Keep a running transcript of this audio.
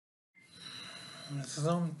So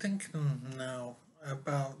I'm thinking now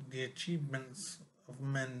about the achievements of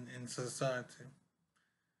men in society,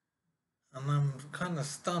 and I'm kind of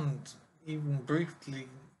stunned, even briefly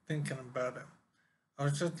thinking about it. I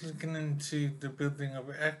was just looking into the building of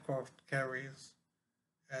aircraft carriers.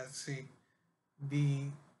 See the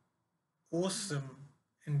awesome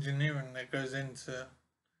engineering that goes into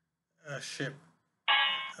a ship,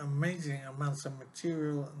 amazing amounts of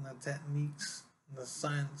material and the techniques and the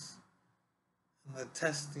science and the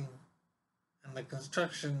testing and the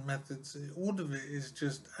construction methods, all of it is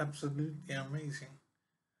just absolutely amazing.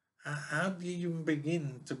 How do you even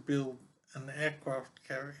begin to build an aircraft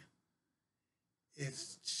carrier?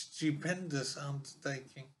 It's stupendous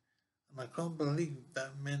undertaking, and I can't believe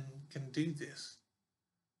that men can do this.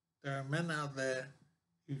 There are men out there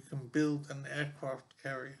who can build an aircraft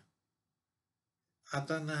carrier. I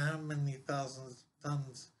don't know how many thousands of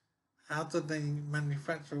tons. How do they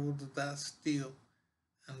manufacture all of that steel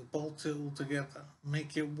and bolt it all together,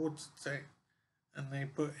 make it watertight, and they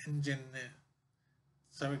put engine in it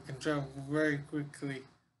so it can travel very quickly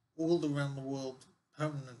all around the world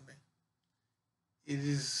permanently. It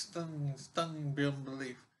is stunning, stunning beyond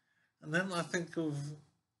belief. And then I think of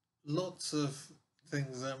lots of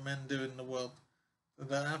things that men do in the world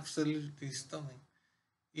that are absolutely stunning.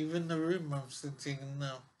 Even the room I'm sitting in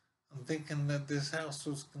now, I'm thinking that this house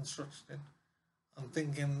was constructed. I'm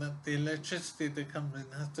thinking that the electricity that comes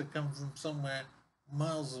in has to come from somewhere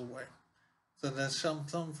miles away. So there's some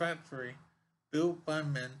factory built by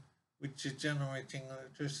men which is generating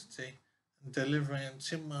electricity and delivering it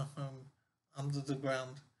to my home under the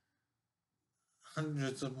ground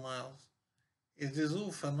hundreds of miles. It is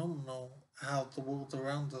all phenomenal how the world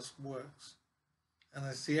around us works, and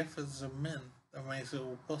it's the efforts of men that makes it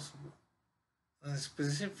all possible. And it's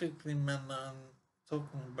specifically men that I'm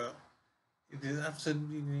talking about. It is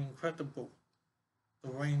absolutely incredible the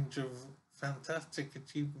range of fantastic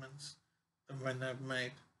achievements that men have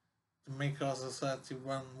made to make our society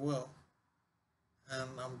run well. And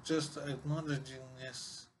I'm just acknowledging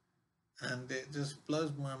this, and it just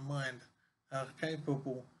blows my mind how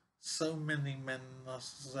capable so many men in our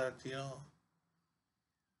society are.